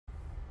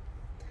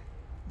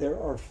There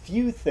are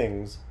few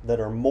things that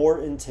are more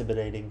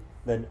intimidating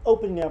than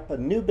opening up a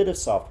new bit of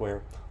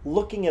software,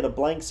 looking at a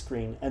blank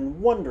screen,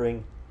 and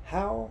wondering,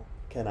 how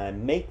can I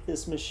make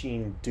this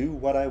machine do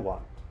what I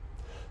want?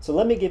 So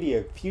let me give you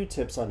a few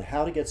tips on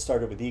how to get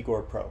started with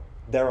Igor Pro.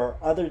 There are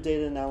other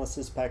data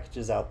analysis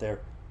packages out there.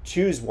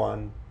 Choose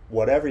one,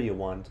 whatever you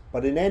want,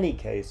 but in any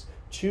case,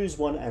 choose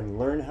one and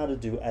learn how to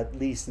do at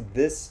least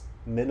this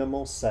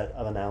minimal set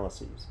of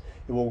analyses.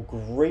 It will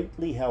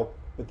greatly help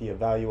with the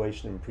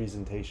evaluation and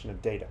presentation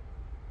of data.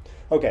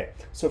 Okay,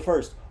 so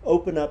first,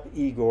 open up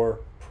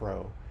Igor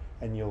Pro,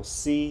 and you'll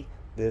see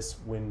this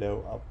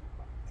window up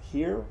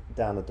here,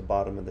 down at the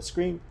bottom of the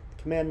screen,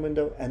 the command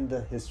window and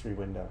the history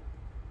window.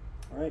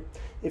 All right,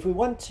 if we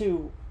want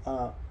to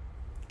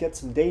get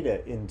some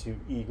data into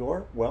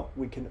Igor, well,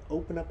 we can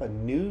open up a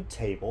new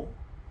table.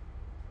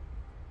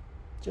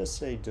 Just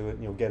say do it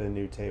and you'll get a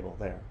new table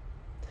there.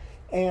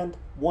 And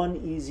one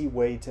easy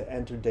way to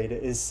enter data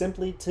is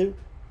simply to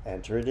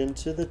enter it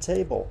into the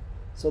table.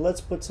 So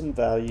let's put some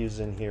values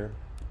in here.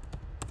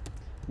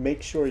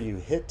 Make sure you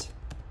hit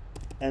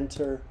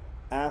enter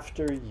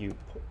after you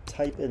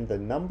type in the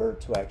number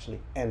to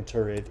actually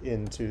enter it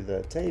into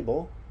the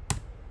table,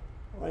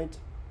 right?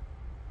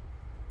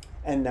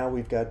 And now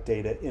we've got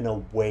data in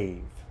a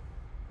wave,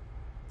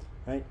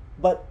 right?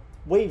 But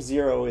wave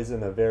 0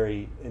 isn't a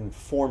very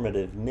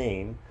informative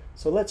name,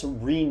 so let's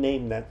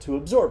rename that to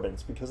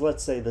absorbance, because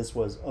let's say this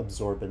was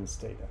absorbance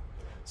data.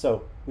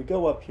 So we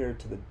go up here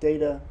to the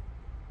data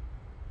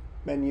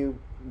menu,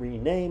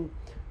 rename,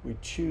 we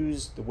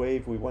choose the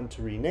wave we want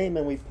to rename,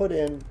 and we put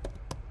in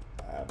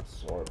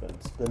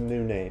absorbance, the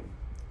new name.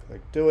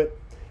 Click do it,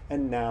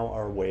 and now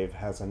our wave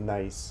has a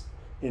nice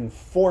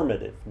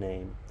informative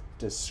name,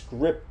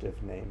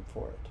 descriptive name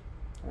for it.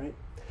 All right,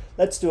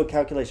 let's do a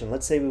calculation.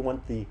 Let's say we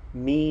want the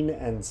mean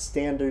and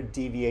standard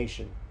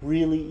deviation.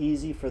 Really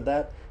easy for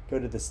that. Go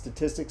to the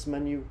statistics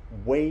menu,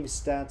 wave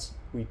stats,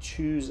 we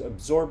choose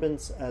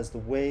absorbance as the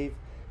wave,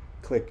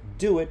 click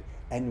do it,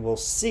 and we'll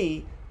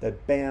see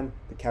that bam,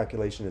 the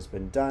calculation has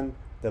been done.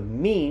 The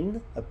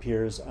mean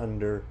appears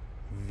under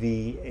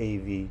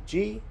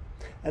VAVG,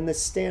 and the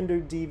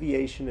standard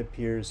deviation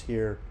appears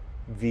here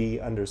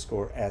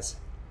V_SDEV.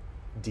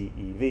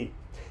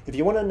 If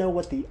you want to know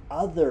what the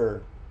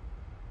other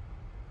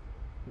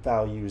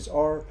values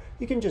are,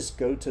 you can just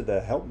go to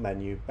the help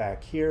menu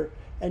back here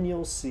and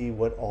you'll see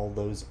what all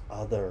those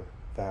other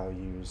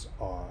values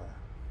are.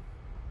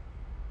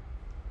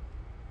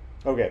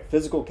 Okay,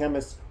 physical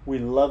chemists, we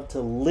love to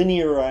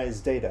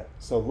linearize data.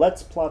 So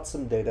let's plot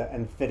some data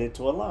and fit it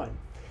to a line.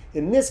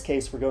 In this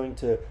case, we're going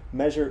to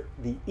measure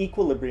the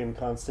equilibrium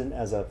constant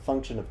as a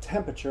function of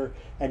temperature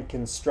and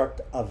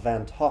construct a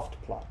Van 't Hoff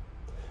plot.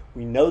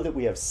 We know that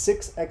we have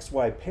 6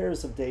 XY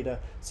pairs of data,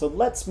 so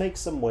let's make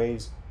some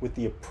waves with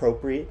the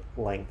appropriate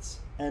lengths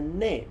and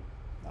name.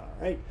 All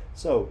right,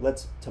 so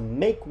to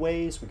make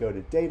waves, we go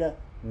to data,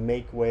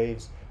 make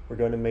waves. We're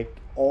going to make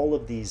all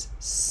of these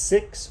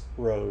 6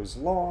 rows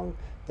long.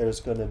 There's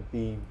going to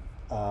be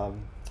a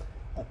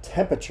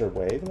temperature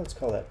wave, let's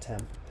call that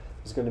temp.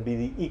 There's going to be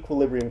the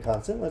equilibrium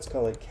constant, let's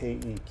call it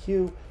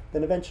KEQ.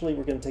 Then eventually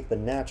we're going to take the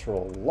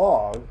natural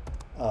log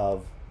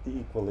of the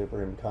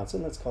equilibrium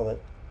constant, let's call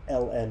it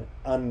ln_k,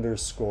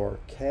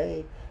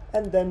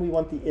 and then we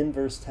want the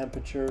inverse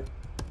temperature,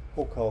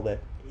 we'll call that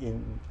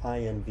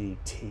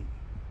INVT.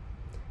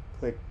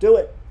 Click do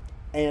it,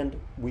 and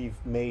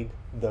we've made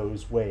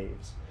those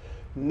waves.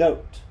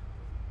 Note,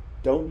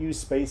 don't use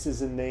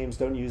spaces in names,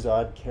 don't use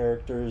odd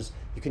characters.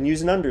 You can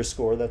use an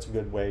underscore, that's a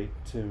good way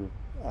to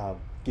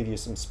give you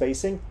some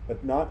spacing,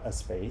 but not a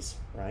space,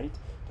 right?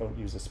 Don't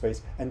use a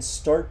space, and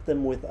start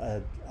them with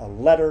a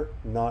letter,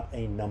 not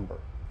a number.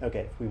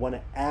 Okay, if we want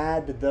to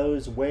add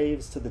those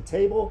waves to the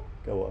table,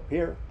 go up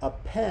here,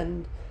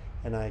 append,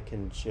 and I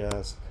can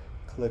just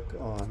click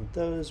on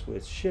those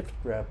with shift,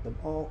 grab them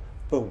all,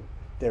 boom,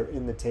 they're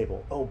in the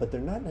table. Oh, but they're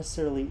not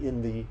necessarily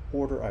in the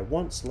order I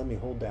want, so let me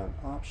hold down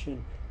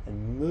option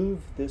and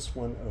move this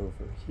one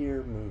over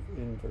here, move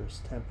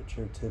inverse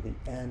temperature to the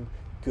end.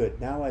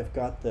 Good, now I've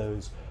got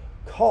those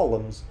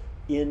columns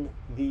in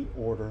the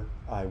order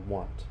I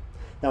want.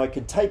 Now I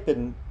could type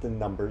in the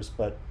numbers,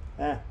 but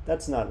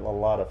that's not a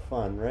lot of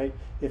fun, right?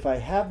 If I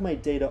have my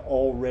data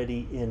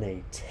already in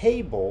a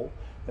table,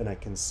 then I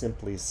can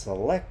simply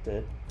select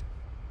it,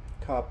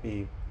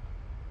 copy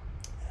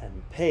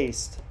and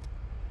paste,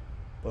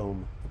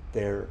 boom,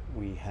 there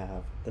we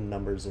have the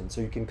numbers in.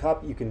 So you can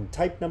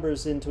type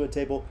numbers into a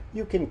table,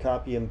 you can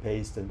copy and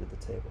paste into the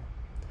table.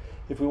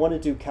 If we want to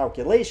do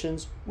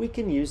calculations, we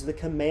can use the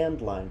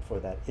command line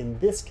for that. In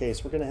this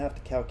case, we're going to have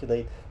to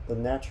calculate the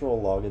natural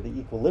log of the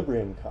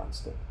equilibrium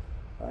constant,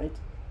 right?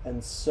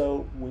 And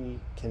so we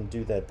can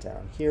do that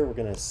down here. We're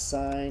going to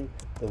assign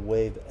the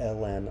wave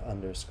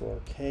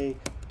ln_k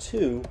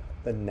to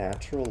the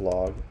natural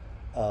log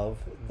of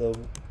the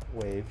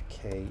wave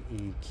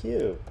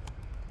KEQ.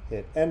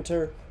 Hit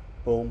enter,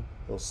 boom,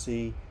 you'll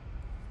see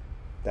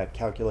that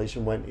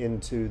calculation went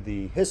into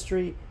the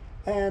history,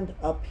 and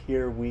up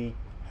here we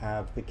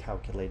have the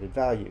calculated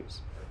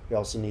values. We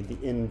also need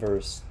the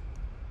inverse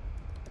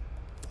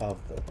of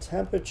the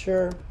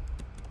temperature,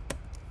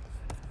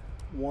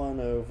 1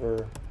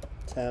 over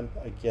temp,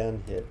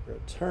 again hit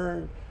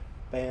return,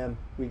 bam,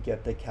 we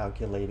get the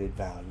calculated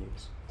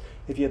values.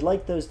 If you'd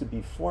like those to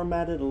be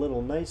formatted a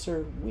little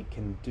nicer, we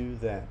can do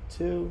that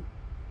too,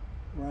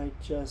 right?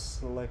 Just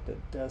select a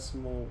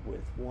decimal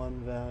with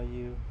 1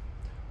 value,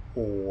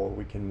 or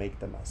we can make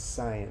them a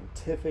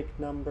scientific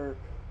number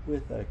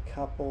with a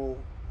couple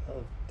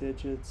of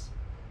digits.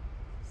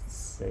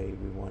 Say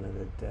we wanted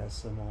a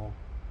decimal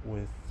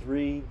with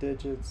 3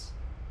 digits,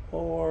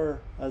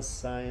 or a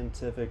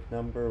scientific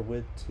number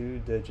with 2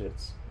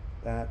 digits.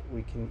 That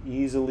we can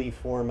easily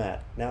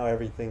format. Now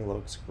everything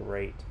looks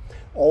great.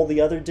 All the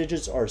other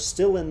digits are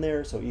still in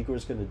there, so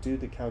Igor's going to do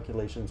the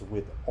calculations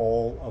with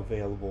all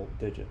available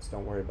digits.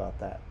 Don't worry about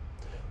that.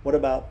 What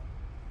about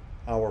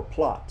our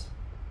plot?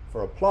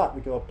 For a plot,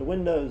 we go up to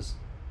Windows,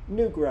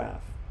 New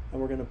Graph, and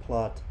we're going to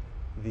plot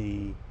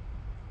the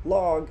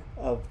log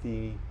of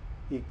the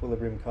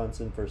equilibrium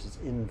constant versus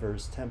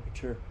inverse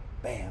temperature.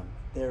 Bam,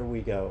 there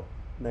we go.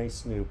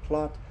 Nice new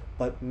plot,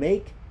 but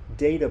make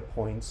data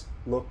points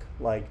look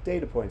like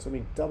data points. Let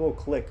me double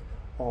click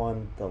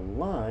on the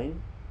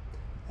line,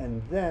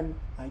 and then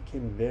I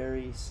can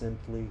very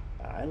simply,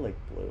 I like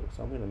blue,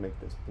 so I'm going to make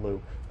this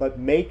blue, but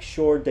make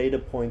sure data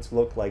points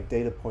look like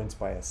data points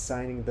by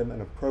assigning them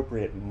an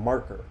appropriate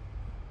marker.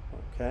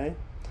 Okay,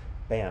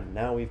 bam,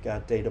 now we've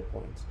got data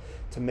points.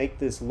 To make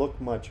this look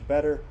much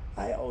better,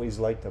 I always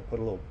like to put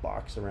a little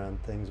box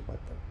around things, but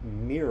the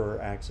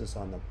mirror axis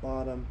on the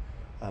bottom,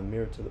 a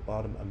mirror to the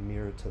bottom, a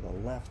mirror to the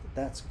left,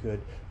 that's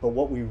good. But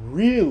what we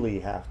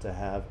really have to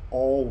have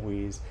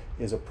always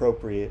is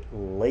appropriate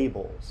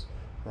labels,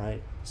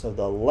 right? So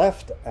the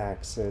left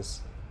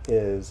axis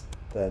is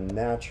the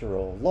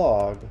natural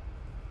log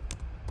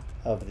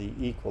of the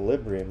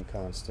equilibrium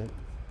constant,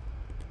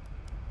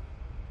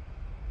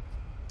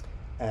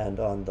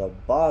 and on the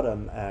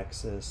bottom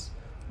axis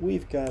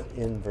we've got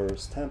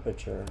inverse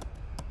temperature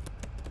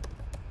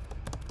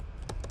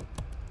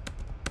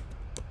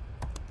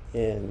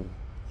in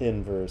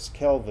inverse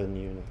Kelvin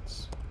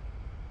units.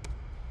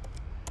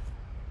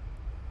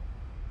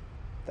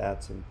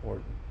 That's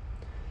important.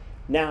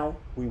 Now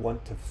we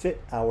want to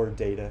fit our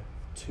data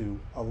to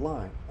a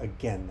line.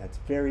 Again, that's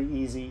very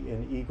easy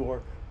in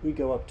Igor. We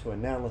go up to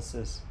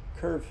Analysis,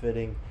 Curve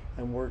Fitting,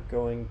 and we're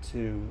going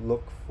to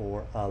look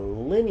for a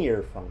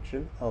linear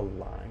function, a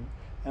line,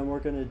 and we're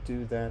going to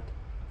do that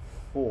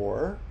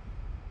for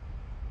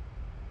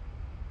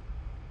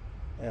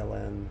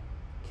ln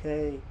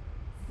k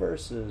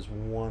versus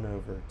 1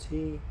 over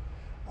t.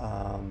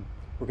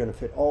 We're going to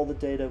fit all the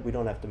data. We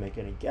don't have to make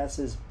any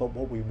guesses, but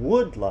what we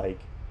would like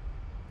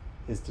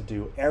is to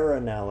do error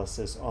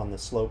analysis on the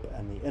slope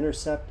and the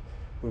intercept.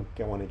 We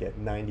want to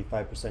get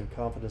 95%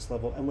 confidence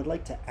level, and would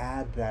like to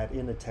add that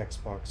in a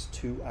text box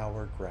to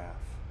our graph.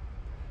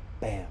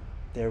 Bam,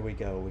 there we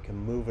go. We can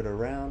move it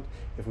around.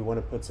 If we want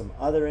to put some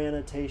other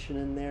annotation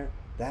in there,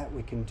 that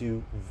we can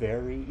do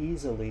very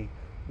easily.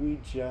 We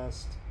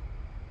just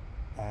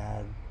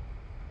add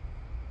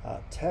a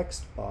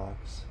text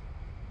box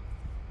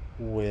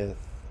with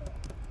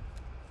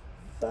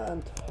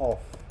Van 't Hoff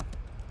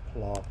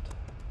plot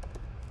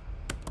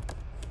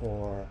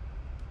for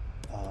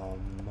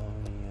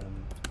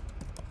ammonium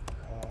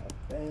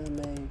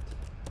carbonate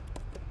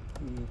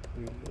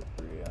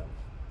equilibrium.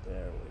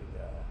 There we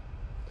go.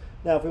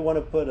 Now if we want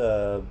to put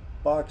a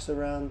box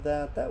around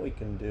that, that we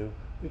can do.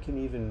 We can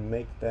even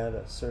make that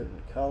a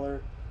certain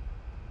color.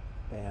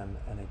 Bam,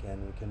 and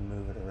again we can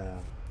move it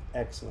around.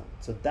 Excellent.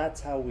 So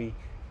that's how we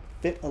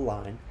fit a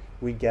line.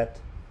 We get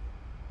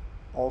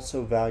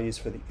also values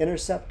for the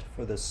intercept,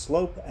 for the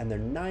slope, and their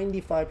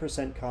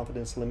 95%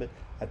 confidence limit.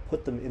 I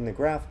put them in the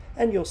graph,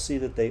 and you'll see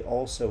that they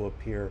also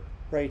appear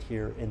right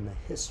here in the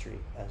history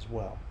as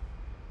well.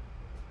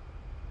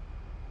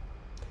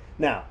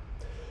 Now,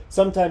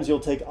 sometimes you'll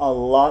take a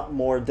lot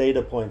more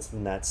data points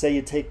than that. Say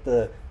you take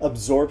the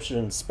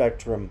absorption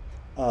spectrum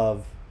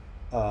of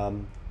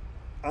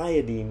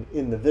iodine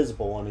in the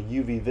visible on a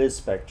UV vis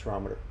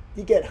spectrometer.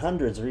 You get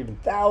hundreds or even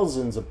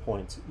thousands of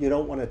points. You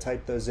don't want to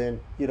type those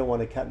in. You don't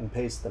want to cut and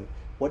paste them.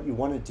 What you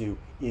want to do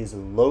is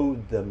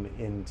load them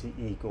into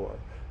Igor.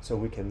 So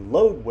we can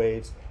load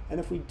waves, and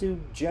if we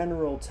do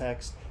general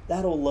text,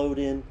 that'll load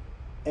in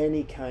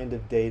any kind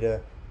of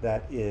data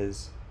that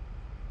is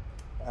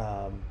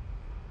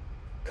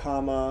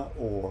comma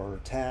or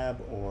tab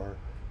or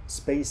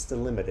space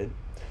delimited.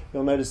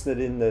 You'll notice that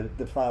in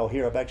the file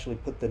here, I've actually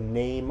put the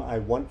name I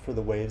want for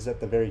the waves at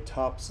the very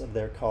tops of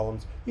their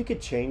columns. You could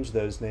change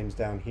those names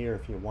down here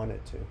if you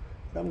wanted to,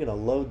 but I'm going to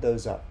load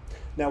those up.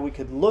 Now we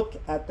could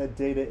look at the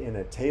data in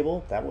a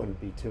table. That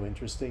wouldn't be too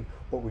interesting.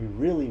 What we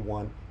really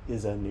want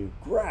is a new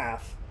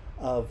graph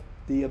of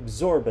the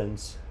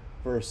absorbance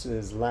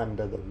versus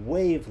lambda, the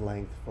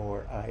wavelength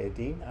for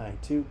iodine,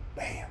 I2.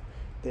 Bam!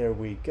 There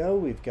we go.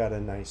 We've got a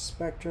nice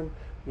spectrum.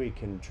 We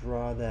can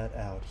draw that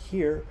out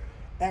here.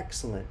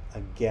 Excellent.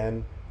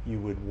 Again, you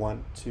would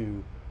want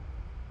to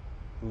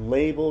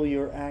label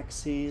your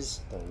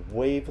axes, the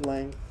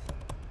wavelength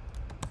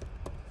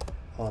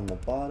on the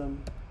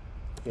bottom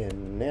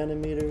in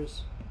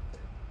nanometers.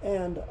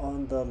 And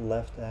on the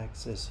left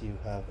axis, you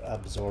have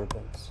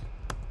absorbance.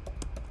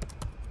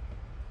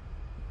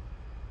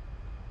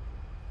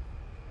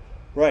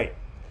 Right.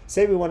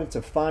 Say we wanted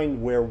to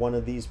find where one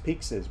of these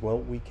peaks is. Well,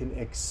 we can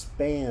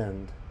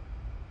expand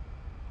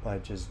by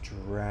just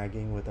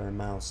dragging with our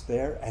mouse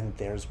there, and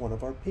there's one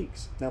of our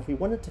peaks. Now, if we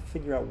wanted to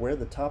figure out where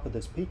the top of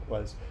this peak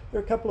was,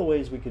 there are a couple of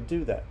ways we could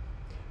do that.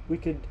 We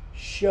could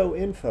show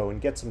info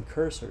and get some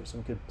cursors,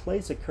 and we could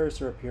place a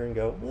cursor up here and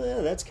go,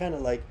 well, that's kind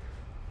of like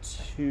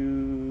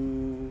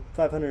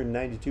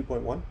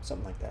 592.1,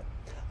 something like that.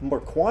 A more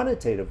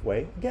quantitative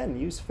way, again,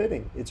 use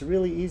fitting. It's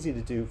really easy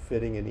to do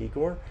fitting in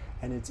Igor,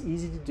 and it's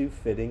easy to do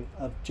fitting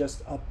of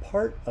just a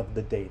part of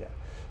the data.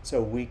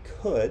 So we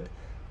could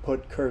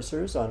put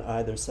cursors on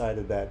either side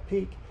of that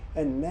peak,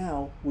 and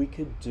now we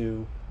could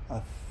do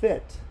a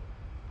fit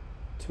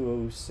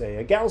to, say,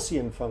 a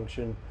Gaussian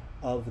function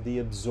of the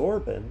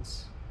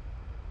absorbance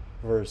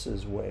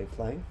versus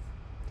wavelength.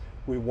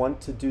 We want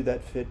to do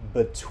that fit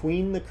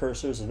between the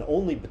cursors and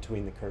only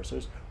between the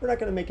cursors. We're not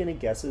going to make any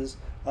guesses.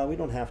 We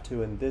don't have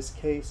to in this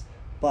case,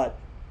 but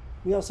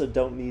we also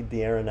don't need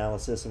the error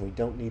analysis, and we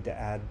don't need to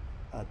add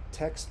a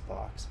text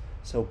box.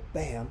 So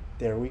bam,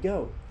 there we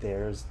go.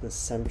 There's the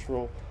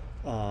central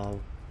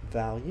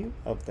value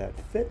of that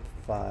fit,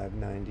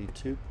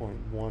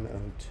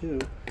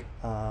 592.102.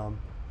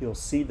 You'll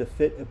see the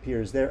fit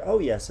appears there. Oh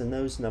yes, and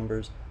those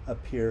numbers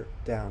appear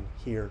down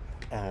here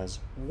as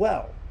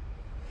well.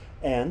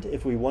 And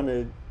if we want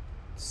to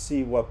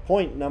see what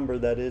point number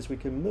that is, we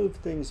can move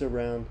things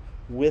around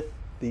with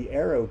the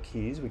arrow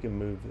keys. We can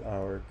move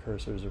our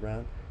cursors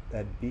around.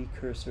 That B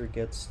cursor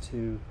gets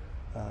to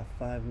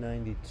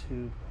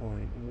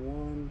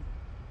 592.1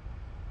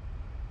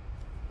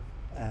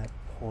 at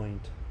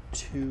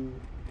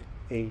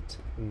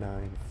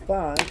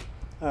 0.2895.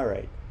 All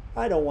right,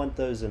 I don't want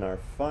those in our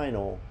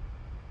final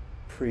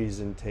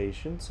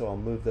presentation, so I'll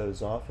move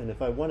those off. And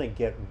if I want to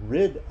get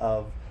rid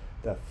of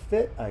the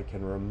fit, I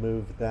can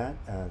remove that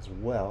as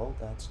well.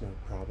 That's no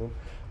problem.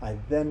 I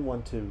then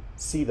want to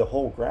see the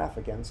whole graph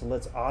again, so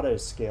let's auto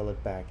scale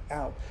it back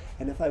out.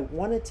 And if I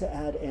wanted to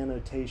add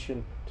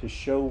annotation to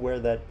show where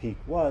that peak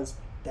was,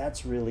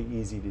 that's really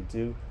easy to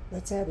do.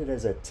 Let's add it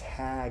as a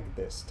tag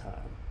this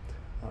time.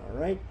 All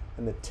right,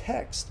 and the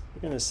text,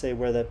 we're going to say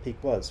where that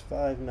peak was,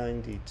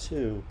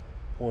 592.102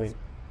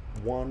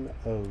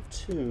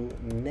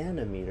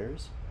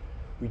 nanometers.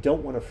 We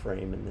don't want a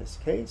frame in this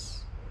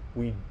case.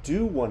 We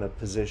do want to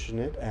position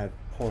it at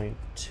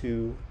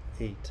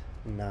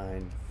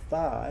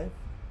 0.2895.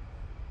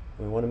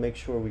 We want to make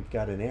sure we've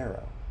got an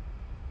arrow.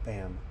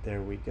 Bam,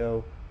 there we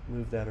go.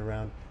 Move that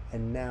around,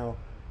 and now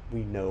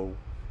we know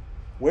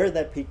where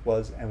that peak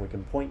was, and we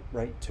can point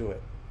right to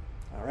it.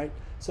 All right,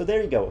 so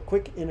there you go, a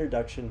quick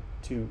introduction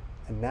to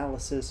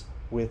analysis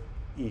with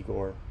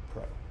Igor